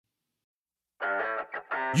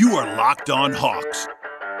You are Locked On Hawks,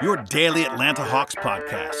 your daily Atlanta Hawks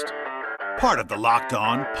podcast. Part of the Locked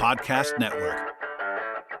On Podcast Network.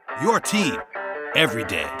 Your team every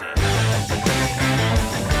day.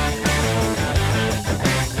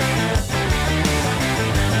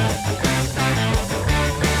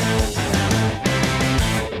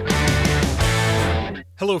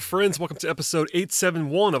 Hello, friends. Welcome to episode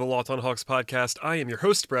 871 of the Locked On Hawks podcast. I am your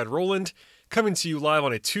host, Brad Rowland, coming to you live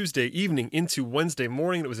on a Tuesday evening into Wednesday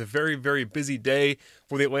morning. It was a very, very busy day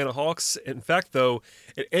for the Atlanta Hawks. In fact, though,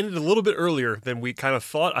 it ended a little bit earlier than we kind of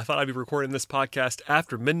thought. I thought I'd be recording this podcast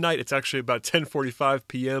after midnight. It's actually about 10:45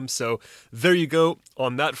 p.m., so there you go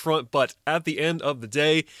on that front. But at the end of the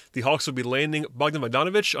day, the Hawks will be landing Bogdan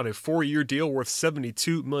Bogdanovic on a 4-year deal worth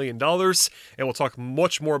 $72 million, and we'll talk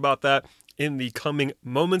much more about that in the coming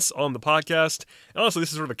moments on the podcast. And honestly, this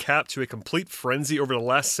is sort of a cap to a complete frenzy over the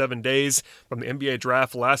last 7 days, from the NBA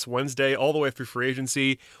draft last Wednesday all the way through free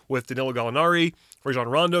agency, with Danilo Gallinari, Rajon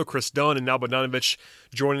Rondo, Chris Dunn, and now Bogdanovic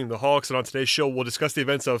joining the Hawks. And on today's show, we'll discuss the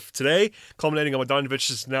events of today, culminating on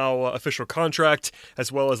Bogdanovic's now official contract,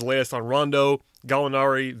 as well as the latest on Rondo,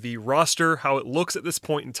 Gallinari, the roster, how it looks at this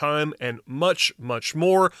point in time, and much, much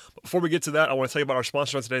more. But before we get to that, I want to tell you about our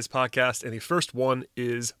sponsor on today's podcast, and the first one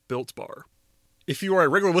is Built Bar. If you are a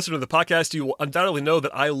regular listener to the podcast, you will undoubtedly know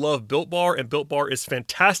that I love Built Bar, and Built Bar is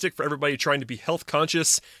fantastic for everybody trying to be health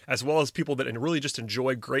conscious, as well as people that really just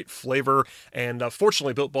enjoy great flavor. And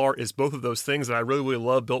fortunately, Built Bar is both of those things, and I really, really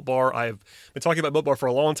love Built Bar. I've been talking about Built Bar for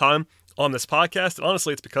a long time on this podcast, and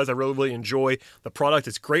honestly, it's because I really, really enjoy the product.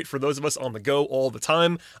 It's great for those of us on the go all the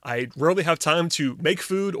time. I rarely have time to make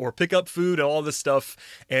food or pick up food and all this stuff,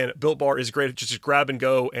 and Built Bar is great at just grab and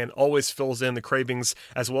go and always fills in the cravings,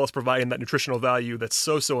 as well as providing that nutritional value that's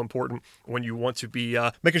so, so important when you want to be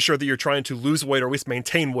making sure that you're trying to lose weight or at least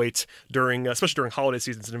maintain weight during, especially during holiday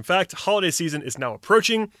seasons. And in fact, holiday season is now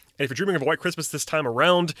approaching, and if you're dreaming of a white Christmas this time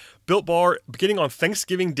around, Built Bar, beginning on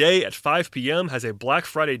Thanksgiving Day at 5 p.m., has a Black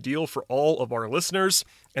Friday deal for all of our listeners,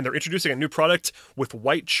 and they're introducing a new product with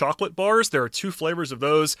white chocolate bars. There are 2 flavors of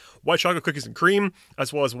those, white chocolate cookies and cream,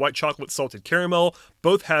 as well as white chocolate salted caramel.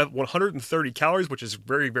 Both have 130 calories, which is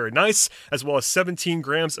very, very nice, as well as 17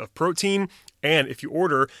 grams of protein. And if you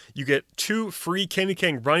order, you get 2 free Candy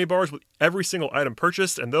Cane brownie bars with every single item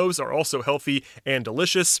purchased, and those are also healthy and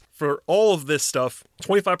delicious. For all of this stuff,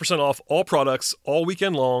 25% off all products all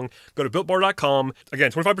weekend long. Go to BuiltBar.com.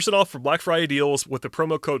 Again, 25% off for Black Friday deals with the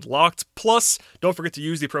promo code LOCKED. Plus, don't forget to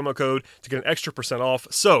use the promo code to get an extra % off.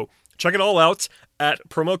 So, check it all out at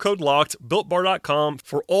promo code LOCKED, BuiltBar.com,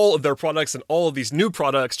 for all of their products and all of these new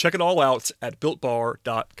products. Check it all out at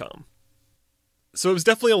BuiltBar.com. So it was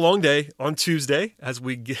definitely a long day on Tuesday as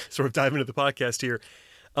we sort of dive into the podcast here.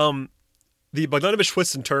 The Bogdanovic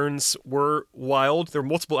twists and turns were wild. There were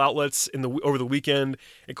multiple outlets over the weekend,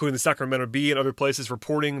 including the Sacramento Bee and other places,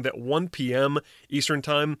 reporting that 1 p.m. Eastern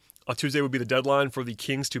Time on Tuesday would be the deadline for the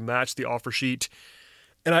Kings to match the offer sheet.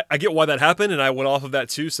 And I get why that happened, and I went off of that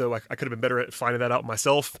too, so I could have been better at finding that out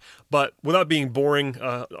myself. But without being boring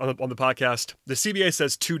on the podcast, the CBA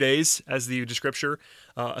says 2 days as the descriptor,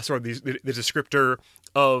 the descriptor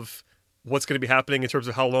of what's going to be happening in terms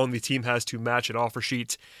of how long the team has to match an offer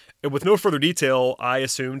sheet. And with no further detail, I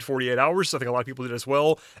assumed 48 hours. I think a lot of people did as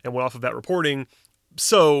well, and went off of that reporting.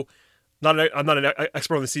 So I'm not an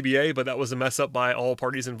expert on the CBA, but that was a mess up by all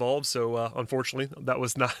parties involved. So unfortunately, that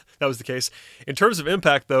was the case. In terms of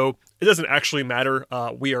impact, though, it doesn't actually matter.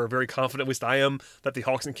 We are very confident, at least I am, that the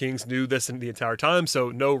Hawks and Kings knew this in the entire time.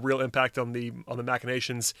 So no real impact on the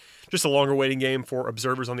machinations. Just a longer waiting game for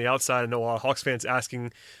observers on the outside. I know a lot of Hawks fans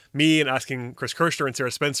asking me and asking Chris Kirschner and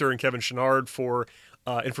Sarah Spencer and Kevin Chouinard for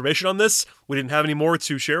information on this. We didn't have any more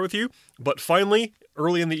to share with you, but finally,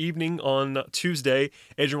 early in the evening on Tuesday,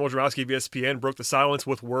 Adrian Wojnarowski of ESPN broke the silence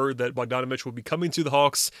with word that Bogdanovic will be coming to the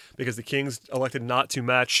Hawks because the Kings elected not to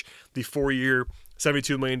match the 4-year,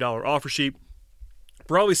 $72 million offer sheet.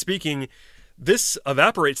 Broadly speaking, this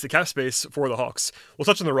evaporates the cap space for the Hawks. We'll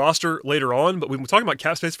touch on the roster later on, but we've been talking about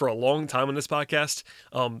cap space for a long time on this podcast,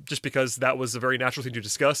 just because that was a very natural thing to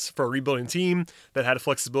discuss for a rebuilding team that had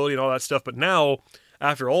flexibility and all that stuff. But now,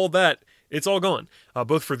 after all that, it's all gone,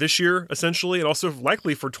 both for this year, essentially, and also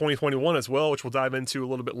likely for 2021 as well, which we'll dive into a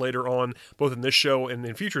little bit later on, both in this show and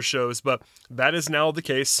in future shows. But that is now the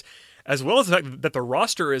case, as well as the fact that the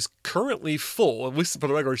roster is currently full, at least for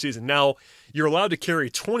the regular season. Now, you're allowed to carry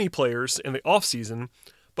 20 players in the offseason,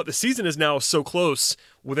 but the season is now so close,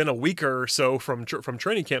 within a week or so from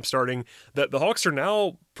training camp starting, that the Hawks are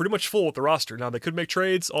now pretty much full with the roster. Now, they could make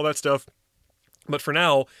trades, all that stuff, but for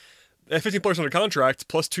now, 15 players under contract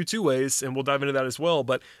plus two two-ways, and we'll dive into that as well.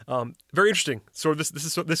 But very interesting. So this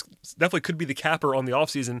definitely could be the capper on the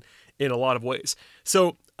offseason in a lot of ways.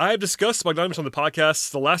 So I have discussed Bogdanovich on the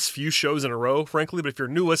podcast the last few shows in a row, frankly. But if you're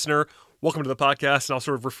a new listener, welcome to the podcast, and I'll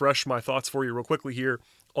sort of refresh my thoughts for you real quickly here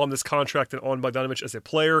on this contract and on Bogdanovich as a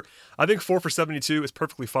player. I think 4 for 72 is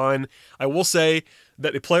perfectly fine. I will say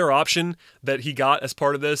that the player option that he got as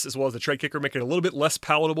part of this, as well as the trade kicker, make it a little bit less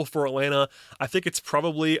palatable for Atlanta. I think it's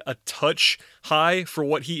probably a touch high for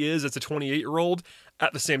what he is as a 28-year-old.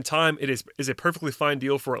 At the same time, it is a perfectly fine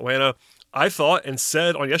deal for Atlanta. I thought and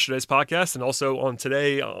said on yesterday's podcast and also on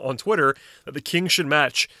today on Twitter that the Kings should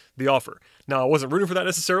match the offer. Now, I wasn't rooting for that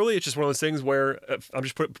necessarily. It's just one of those things where I'm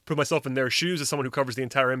just put myself in their shoes as someone who covers the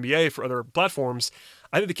entire NBA for other platforms.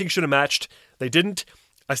 I think the Kings should have matched. They didn't.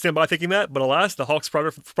 I stand by thinking that, but alas, the Hawks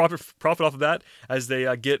profit off of that as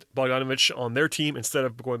they get Bogdanovich on their team instead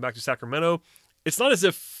of going back to Sacramento. It's not as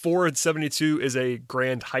if 4 and 72 is a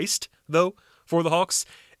grand heist, though, for the Hawks.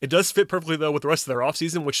 It does fit perfectly, though, with the rest of their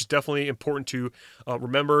offseason, which is definitely important to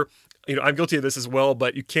remember. I'm guilty of this as well,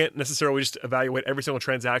 but you can't necessarily just evaluate every single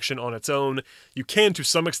transaction on its own. You can to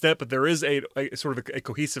some extent, but there is a sort of a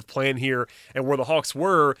cohesive plan here. And where the Hawks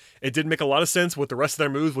were, it did make a lot of sense with the rest of their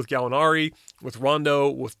moves, with Gallinari, with Rondo,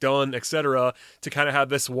 with Dunn, etc., to kind of have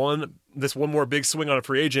this one more big swing on a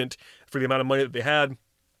free agent for the amount of money that they had.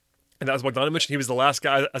 And that was Bogdanovich. He was the last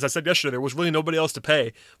guy. As I said yesterday, there was really nobody else to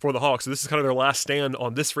pay for the Hawks. So this is kind of their last stand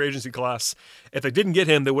on this free agency class. If they didn't get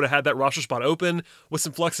him, they would have had that roster spot open with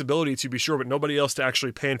some flexibility to be sure, but nobody else to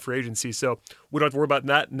actually pay in free agency. So we don't have to worry about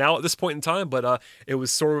that now at this point in time. But it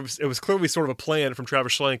was clearly sort of a plan from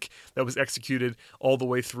Travis Schlenk that was executed all the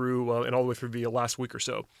way through and all the way through the last week or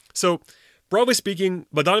so. So broadly speaking,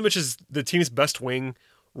 Bogdanovich is the team's best wing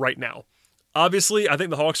right now. Obviously, I think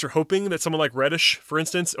the Hawks are hoping that someone like Reddish, for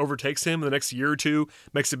instance, overtakes him in the next year or two,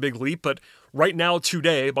 makes a big leap. But right now,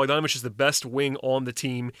 today, Bogdanovich is the best wing on the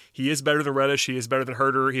team. He is better than Reddish. He is better than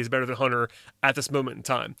Herter. He is better than Hunter at this moment in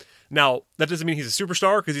time. Now, that doesn't mean he's a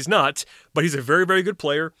superstar, because he's not, but he's a very, very good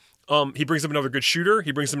player. He brings up another good shooter.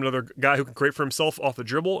 He brings up another guy who can create for himself off the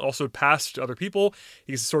dribble, also pass to other people.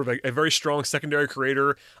 He's sort of a very strong secondary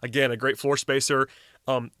creator. Again, a great floor spacer.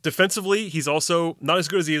 Defensively, he's also not as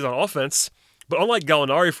good as he is on offense. But unlike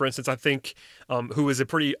Gallinari, for instance, I think, who is a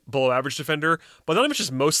pretty below-average defender, Bogdanovich is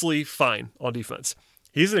mostly fine on defense.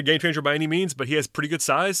 He isn't a game changer by any means, but he has pretty good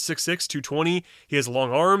size, 6'6", 220. He has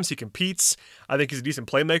long arms. He competes. I think he's a decent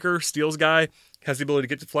playmaker, steals guy, has the ability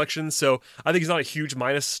to get deflections. So I think he's not a huge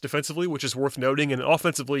minus defensively, which is worth noting. And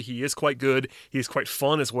offensively, he is quite good. He is quite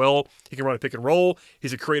fun as well. He can run a pick and roll.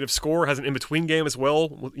 He's a creative scorer, has an in-between game as well,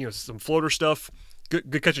 with, some floater stuff.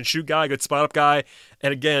 Good catch and shoot guy, good spot up guy.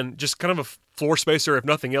 And again, just kind of a floor spacer, if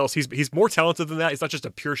nothing else. He's more talented than that. He's not just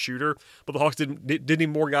a pure shooter, but the Hawks did need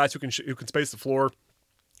more guys who can space the floor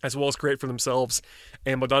as well as create for themselves.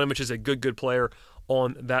 And Bogdanovich is a good player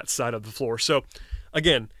on that side of the floor. So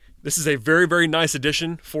again, this is a very, very nice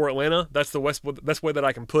addition for Atlanta. That's the best way that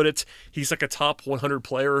I can put it. He's like a top 100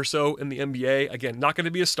 player or so in the NBA. Again, not going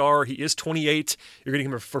to be a star. He is 28. You're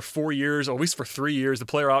getting him for 4 years, or at least for 3 years. The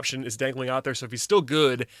player option is dangling out there. So if he's still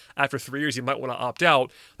good after 3 years, you might want to opt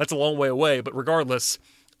out. That's a long way away. But regardless,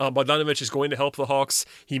 Bogdanovich is going to help the Hawks.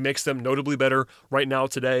 He makes them notably better right now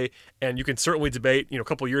today, and you can certainly debate, a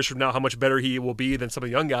couple years from now how much better he will be than some of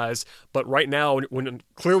the young guys. But right now, when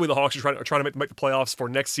clearly the Hawks are trying to make the playoffs for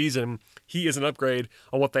next season, he is an upgrade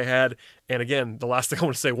on what they had. And again, the last thing I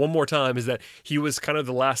want to say one more time is that he was kind of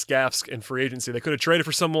the last gasp in free agency. They could have traded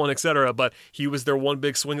for someone, etc., but he was their one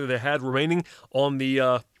big swing that they had remaining on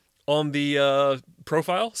the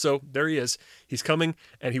profile. So there he is. He's coming,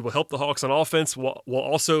 and he will help the Hawks on offense while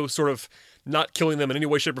also sort of not killing them in any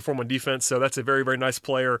way, shape, or form on defense. So that's a very, very nice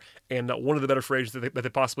player and one of the better free agents that they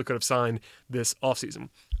possibly could have signed this offseason.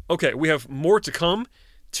 Okay, we have more to come,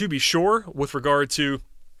 to be sure, with regard to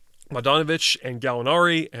Bogdanovich and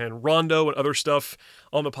Gallinari and Rondo and other stuff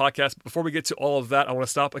on the podcast. But before we get to all of that, I want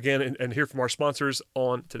to stop again and hear from our sponsors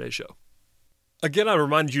on today's show. Again, I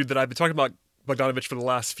remind you that I've been talking about Bogdanovich for the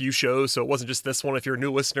last few shows, so it wasn't just this one. If you're a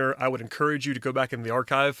new listener, I would encourage you to go back in the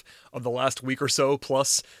archive of the last week or so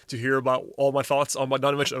plus to hear about all my thoughts on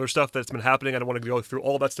Bogdanovich and other stuff that's been happening. I don't want to go through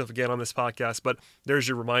all that stuff again on this podcast, but there's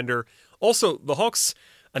your reminder. Also, the Hawks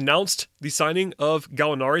announced the signing of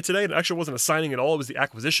Gallinari today. It actually wasn't a signing at all. It was the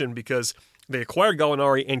acquisition, because they acquired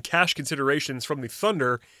Gallinari and cash considerations from the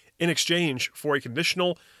Thunder in exchange for a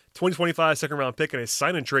conditional 2025 second-round pick and a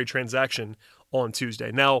sign-and-trade transaction on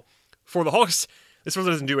Tuesday. Now, for the Hawks, this really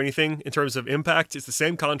doesn't do anything in terms of impact. It's the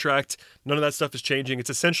same contract. None of that stuff is changing. It's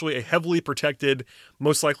essentially a heavily protected,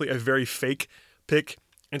 most likely a very fake pick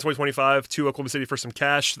in 2025 to Oklahoma City for some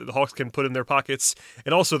cash that the Hawks can put in their pockets.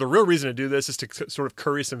 And also the real reason to do this is to sort of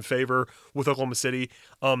curry some favor with Oklahoma City.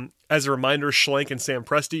 As a reminder, Schlenk and Sam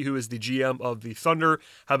Presti, who is the GM of the Thunder,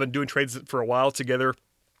 have been doing trades for a while together.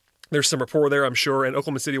 There's some rapport there, I'm sure, and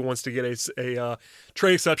Oklahoma City wants to get a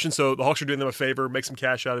trade exception, so the Hawks are doing them a favor, make some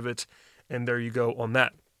cash out of it, and there you go on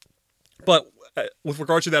that. But with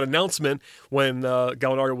regard to that announcement, when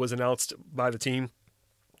Gallinari was announced by the team,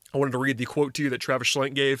 I wanted to read the quote to you that Travis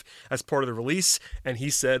Schlenk gave as part of the release, and he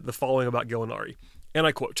said the following about Gallinari, and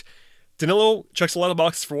I quote, "Danilo checks a lot of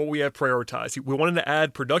boxes for what we have prioritized. We wanted to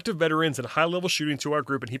add productive veterans and high-level shooting to our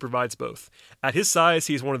group, and he provides both. At his size,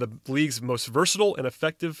 he is one of the league's most versatile and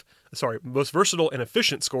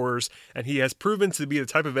efficient scorers, and he has proven to be the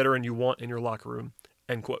type of veteran you want in your locker room."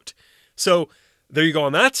 End quote. So there you go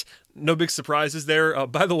on that. No big surprises there.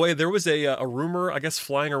 By the way, there was a rumor, I guess,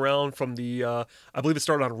 flying around from the, I believe it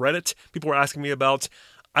started on Reddit. People were asking me about.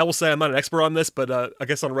 I will say I'm not an expert on this, but I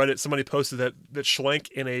guess on Reddit somebody posted that Schlenk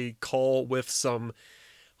in a call with some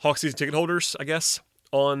Hawks season ticket holders, I guess,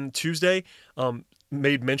 on Tuesday,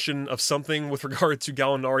 made mention of something with regard to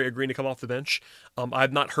Gallinari agreeing to come off the bench.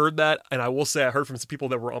 I've not heard that, and I will say I heard from some people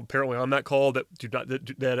that were apparently on that call that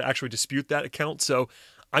that actually dispute that account. So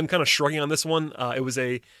I'm kind of shrugging on this one. It was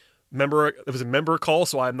a member call,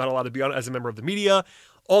 so I'm not allowed to be on it as a member of the media.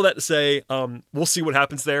 All that to say, we'll see what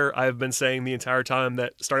happens there. I've been saying the entire time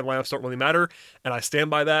that starting lineups don't really matter, and I stand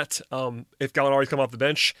by that. If Gallinari's come off the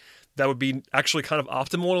bench, that would be actually kind of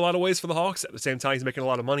optimal in a lot of ways for the Hawks. At the same time, he's making a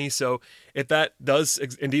lot of money, so if that does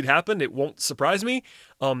indeed happen, it won't surprise me.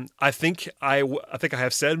 I think I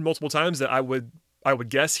have said multiple times that I would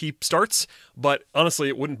guess he starts, but honestly,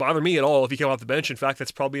 it wouldn't bother me at all if he came off the bench. In fact,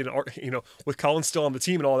 that's probably with Collins still on the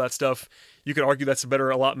team and all that stuff, you could argue that's a better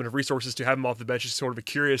allotment of resources to have him off the bench. It's sort of a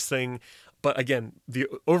curious thing. But again, the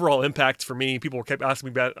overall impact for me, people kept asking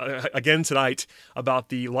me about again tonight about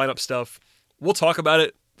the lineup stuff. We'll talk about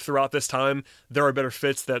it throughout this time. There are better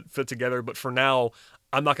fits that fit together, but for now,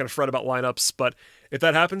 I'm not going to fret about lineups. But if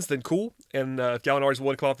that happens, then cool. And if Gallinari's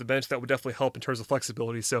willing to come off the bench, that would definitely help in terms of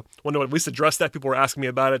flexibility. So I want to at least address that. People were asking me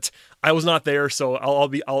about it. I was not there, so I'll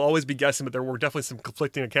always be guessing, but there were definitely some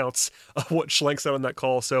conflicting accounts of what Schlenk said on that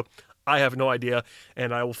call. So I have no idea,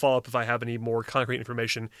 and I will follow up if I have any more concrete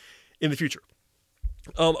information in the future.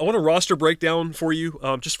 I want a roster breakdown for you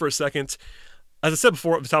just for a second. As I said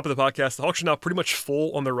before at the top of the podcast, the Hawks are now pretty much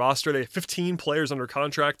full on their roster. They have 15 players under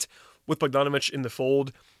contract with Bogdanovich in the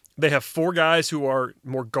fold. They have 4 guys who are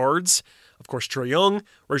more guards. Of course, Trae Young,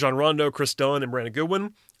 Rajon Rondo, Chris Dunn, and Brandon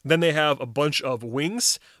Goodwin. Then they have a bunch of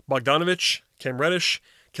wings: Bogdanovich, Cam Reddish,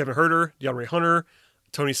 Kevin Huerter, DeAndre Hunter,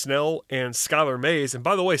 Tony Snell, and Skylar Mays. And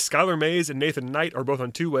by the way, Skylar Mays and Nathan Knight are both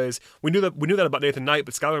on two-ways. We knew that about Nathan Knight,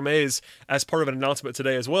 but Skylar Mays, as part of an announcement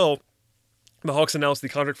today as well, the Hawks announced the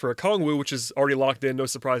contract for Okongwu, which is already locked in, no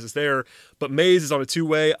surprises there. But Mays is on a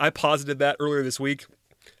two-way. I posited that earlier this week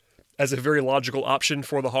as a very logical option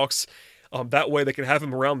for the Hawks. That way they can have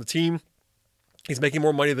him around the team. He's making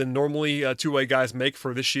more money than normally two-way guys make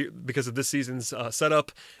for this year because of this season's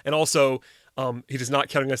setup. And also, he does not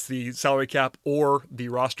count against the salary cap or the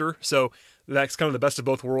roster. So that's kind of the best of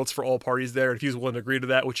both worlds for all parties there. And if he was willing to agree to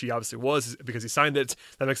that, which he obviously was because he signed it,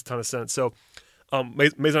 that makes a ton of sense. So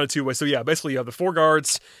Mays on a two-way. So yeah, basically you have the 4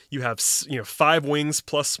 guards, you have 5 wings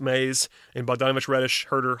plus Mays and Bogdanovich, Reddish,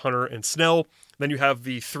 Huerter, Hunter, and Snell. Then you have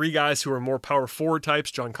the 3 guys who are more power forward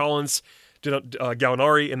types: John Collins,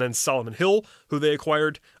 Gallinari, and then Solomon Hill, who they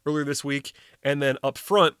acquired earlier this week. And then up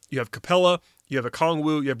front, you have Capella, you have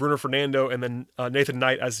Okongwu, you have Bruno Fernando, and then Nathan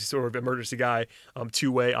Knight as sort of emergency guy,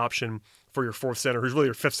 two-way option for your 4th center, who's really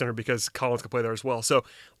your 5th center because Collins can play there as well. So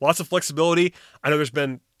lots of flexibility. I know there's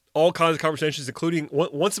been all kinds of conversations, including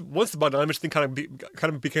once the Bogdanovich thing kind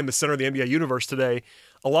of became the center of the NBA universe today.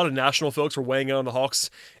 A lot of national folks were weighing in on the Hawks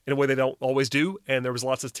in a way they don't always do, and there was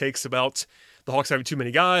lots of takes about the Hawks having too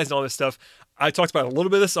many guys and all this stuff. I talked about a little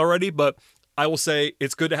bit of this already, but I will say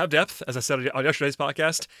it's good to have depth. As I said on yesterday's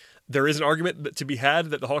podcast, there is an argument to be had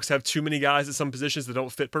that the Hawks have too many guys at some positions that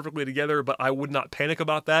don't fit perfectly together, but I would not panic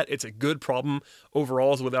about that. It's a good problem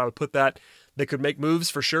overall is the way that I would put that. They could make moves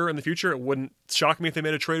for sure in the future. It wouldn't shock me if they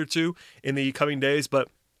made a trade or two in the coming days, but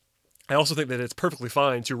I also think that it's perfectly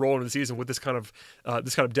fine to roll into the season with this kind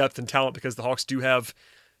of depth and talent because the Hawks do have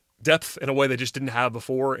depth in a way they just didn't have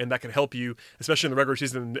before, and that can help you, especially in the regular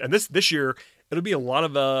season. And this year, it'll be a lot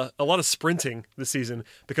of sprinting this season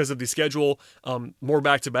because of the schedule, more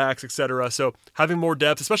back-to-backs, etc. So having more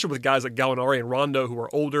depth, especially with guys like Gallinari and Rondo who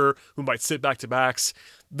are older, who might sit back-to-backs,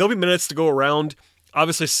 there'll be minutes to go around.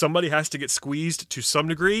 Obviously, somebody has to get squeezed to some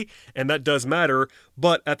degree, and that does matter.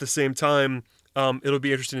 But at the same time, It'll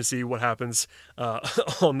be interesting to see what happens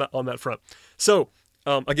on that front. So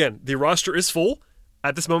again, the roster is full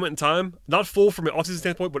at this moment in time. Not full from an off-season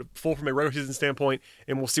standpoint, but full from a regular season standpoint,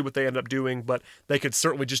 and we'll see what they end up doing. But they could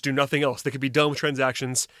certainly just do nothing else. They could be done with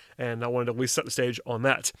transactions, and I wanted to at least set the stage on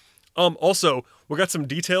that. Also, we got some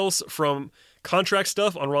details from contract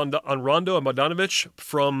stuff on Rondo and Bogdanovic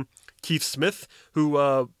from Keith Smith,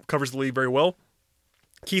 who covers the league very well.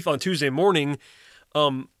 Keith on Tuesday morning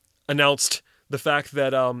announced the fact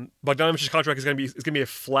that Bogdanovic's contract is going to be a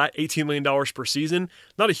flat $18 million per season.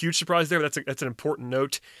 Not a huge surprise there, but that's an important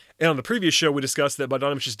note. And on the previous show, we discussed that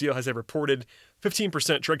Bogdanovic's deal has a reported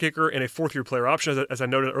 15% trade kicker and a fourth-year player option, as I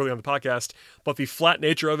noted earlier on the podcast. But the flat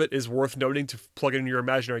nature of it is worth noting to plug in your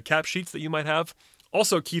imaginary cap sheets that you might have.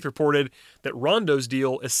 Also, Keith reported that Rondo's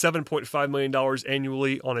deal is $7.5 million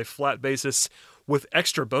annually on a flat basis with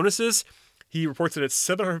extra bonuses. He reports that it's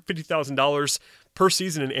 $750,000 per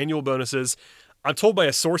season in annual bonuses. I'm told by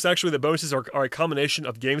a source, actually, that bonuses are a combination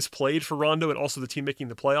of games played for Rondo and also the team making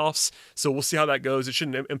the playoffs. So we'll see how that goes. It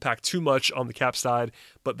shouldn't impact too much on the cap side,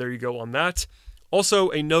 but there you go on that. Also,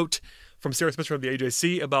 a note from Sarah Spencer of the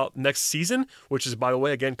AJC about next season, which is, by the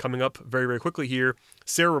way, again, coming up very, very quickly here.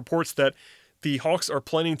 Sarah reports that the Hawks are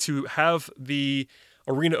planning to have the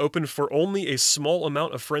arena open for only a small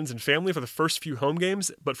amount of friends and family for the first few home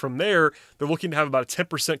games, but from there, they're looking to have about a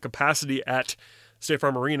 10% capacity at State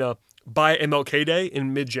Farm Arena by MLK Day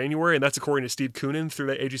in mid-January, and that's according to Steve Koonin through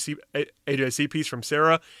the AJC piece from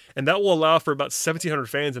Sarah, and that will allow for about 1,700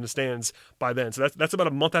 fans in the stands by then. So that's about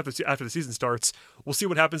a month after the season starts. We'll see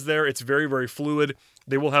what happens there. It's very, very fluid.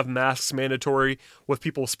 They will have masks mandatory with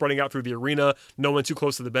people spreading out through the arena, no one too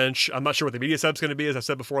close to the bench. I'm not sure what the media setup's going to be, as I've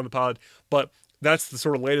said before on the pod, but that's the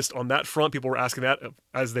sort of latest on that front. People were asking that,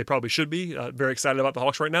 as they probably should be. Very excited about the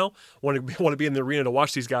Hawks right now. Want to be in the arena to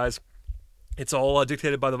watch these guys. It's all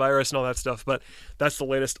dictated by the virus and all that stuff, but that's the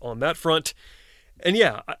latest on that front. And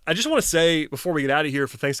yeah, I just want to say before we get out of here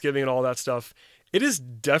for Thanksgiving and all that stuff, it is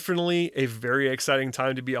definitely a very exciting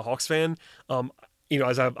time to be a Hawks fan.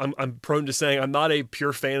 As I'm prone to saying, I'm not a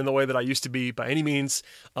pure fan in the way that I used to be by any means.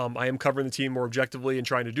 I am covering the team more objectively and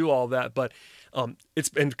trying to do all of that, but it's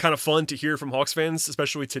been kind of fun to hear from Hawks fans,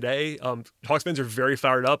 especially today. Hawks fans are very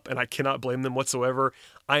fired up, and I cannot blame them whatsoever.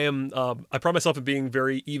 I pride myself in being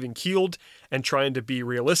very even-keeled and trying to be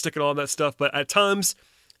realistic and all that stuff, but at times,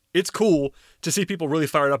 it's cool to see people really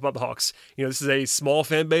fired up about the Hawks. This is a small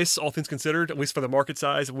fan base, all things considered, at least for the market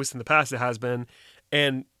size, at least in the past it has been.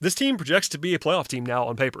 And this team projects to be a playoff team now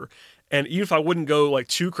on paper. And even if I wouldn't go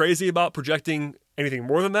too crazy about projecting anything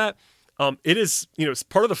more than that, it is, it's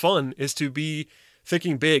part of the fun is to be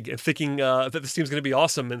thinking big and thinking that this team's going to be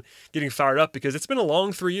awesome and getting fired up, because it's been a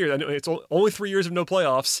long 3 years. I know it's only 3 years of no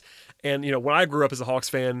playoffs. And, when I grew up as a Hawks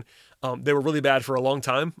fan, they were really bad for a long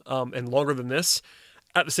time and longer than this.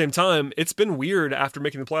 At the same time, it's been weird after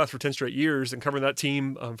making the playoffs for 10 straight years and covering that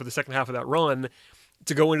team for the second half of that run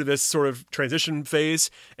to go into this sort of transition phase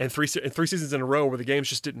and three seasons in a row where the games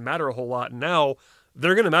just didn't matter a whole lot. And now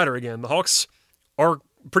they're going to matter again. The Hawks are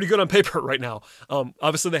pretty good on paper right now.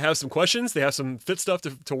 Obviously, they have some questions. They have some fit stuff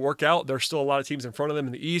to work out. There's still a lot of teams in front of them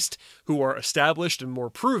in the East who are established and more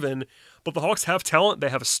proven. But the Hawks have talent. They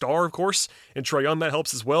have a star, of course, and Trae Young, that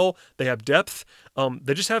helps as well. They have depth.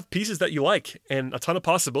 They just have pieces that you like and a ton of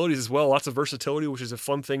possibilities as well. Lots of versatility, which is a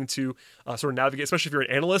fun thing to sort of navigate, especially if you're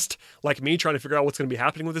an analyst like me trying to figure out what's going to be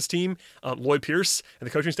happening with this team. Lloyd Pierce and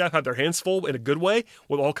the coaching staff have their hands full in a good way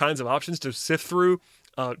with all kinds of options to sift through.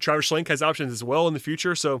 Travis Schlenk has options as well in the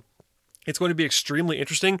future, so it's going to be extremely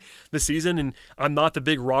interesting this season. And I'm not the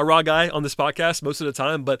big rah-rah guy on this podcast most of the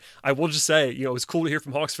time, but I will just say, it's cool to hear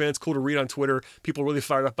from Hawks fans, cool to read on Twitter, people really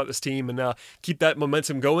fired up about this team, and keep that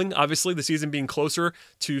momentum going. Obviously, the season being closer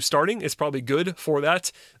to starting is probably good for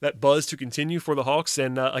that buzz to continue for the Hawks.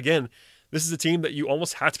 And again, this is a team that you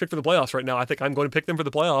almost have to pick for the playoffs right now. I think I'm going to pick them for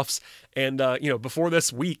the playoffs. And, before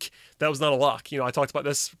this week, that was not a lock. I talked about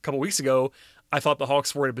this a couple weeks ago. I thought the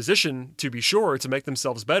Hawks were in a position, to be sure, to make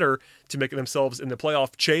themselves better, to make themselves in the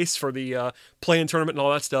playoff chase for the play-in tournament and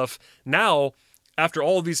all that stuff. Now, after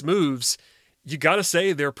all of these moves, you got to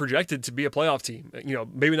say they're projected to be a playoff team.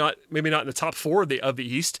 Maybe not in the top four of the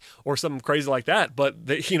East or something crazy like that. But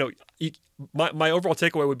my overall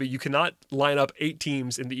takeaway would be you cannot line up 8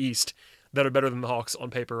 teams in the East that are better than the Hawks on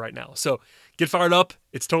paper right now. So get fired up.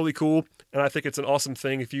 It's totally cool, and I think it's an awesome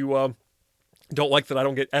thing. If you Don't like that I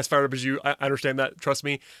don't get as fired up as you. I understand that. Trust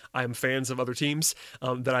me, I am fans of other teams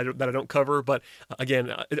that I don't cover. But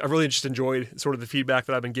again, I really just enjoyed sort of the feedback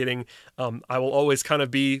that I've been getting. I will always kind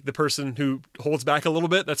of be the person who holds back a little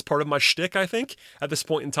bit. That's part of my shtick, I think, at this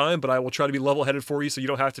point in time. But I will try to be level-headed for you, so you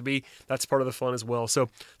don't have to be. That's part of the fun as well. So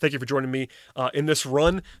thank you for joining me in this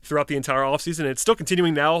run throughout the entire offseason. It's still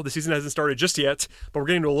continuing now. The season hasn't started just yet, but we're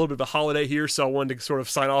getting to a little bit of a holiday here, so I wanted to sort of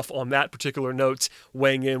sign off on that particular note,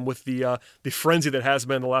 weighing in with the frenzy that has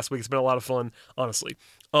been the last week. It's been a lot of fun, honestly.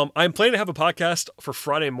 I'm planning to have a podcast for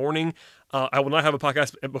Friday morning. I will not have a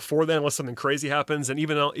podcast before then unless something crazy happens. And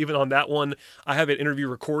even on that one, I have an interview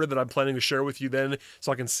recorded that I'm planning to share with you then,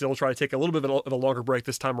 so I can still try to take a little bit of a longer break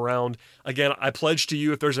this time around. Again, I pledge to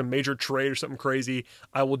you, if there's a major trade or something crazy,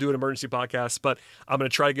 I will do an emergency podcast. But I'm going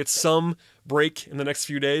to try to get some break in the next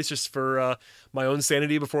few days just for my own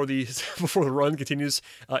sanity before the run continues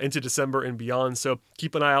into December and beyond. So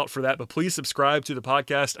keep an eye out for that. But please subscribe to the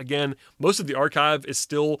podcast. Again, most of the archive is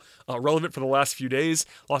still relevant for the last few days.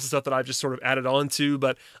 Lots of stuff that I've just sort of added on to,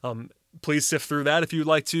 but please sift through that if you'd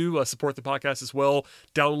like to support the podcast as well.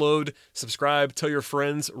 Download, subscribe, tell your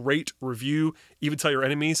friends, rate, review, even tell your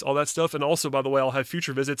enemies, all that stuff. And also, by the way, I'll have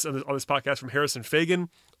future visits on this podcast from Harrison Fagan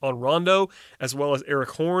on Rondo, as well as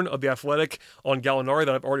Eric Horn of The Athletic on Gallinari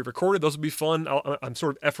that I've already recorded. Those will be fun. I'm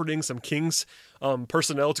sort of efforting some Kings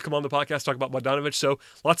personnel to come on the podcast, talk about Bogdanovich. So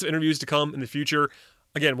lots of interviews to come in the future.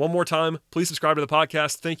 Again, one more time, please subscribe to the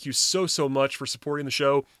podcast. Thank you so much for supporting the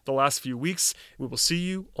show the last few weeks. We will see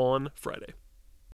you on Friday.